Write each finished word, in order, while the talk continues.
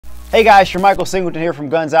Hey guys, Michael Singleton here from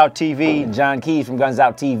Guns Out TV. And John Keys from Guns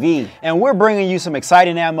Out TV. And we're bringing you some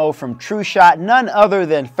exciting ammo from True Shot, none other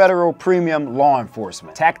than Federal Premium Law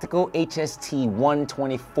Enforcement. Tactical HST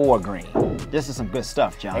 124 grain. This is some good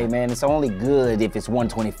stuff, John. Hey man, it's only good if it's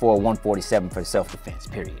 124 or 147 for self-defense,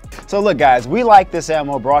 period. So look guys, we like this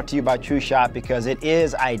ammo brought to you by True Shot because it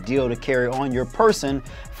is ideal to carry on your person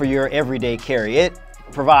for your everyday carry. It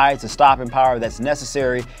provides the stopping power that's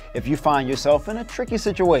necessary if you find yourself in a tricky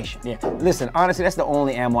situation. Yeah, listen, honestly, that's the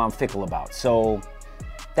only ammo I'm fickle about. So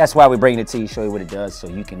that's why we're bringing it to you, show you what it does, so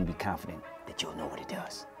you can be confident that you'll know what it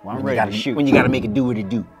does. Well, I'm ready to shoot. When you gotta make it do what it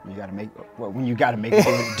do. You gotta make, well, when you gotta make it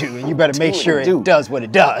do what it do, and you better make sure it does what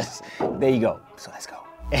it does. There you go. So let's go.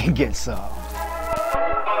 And get some.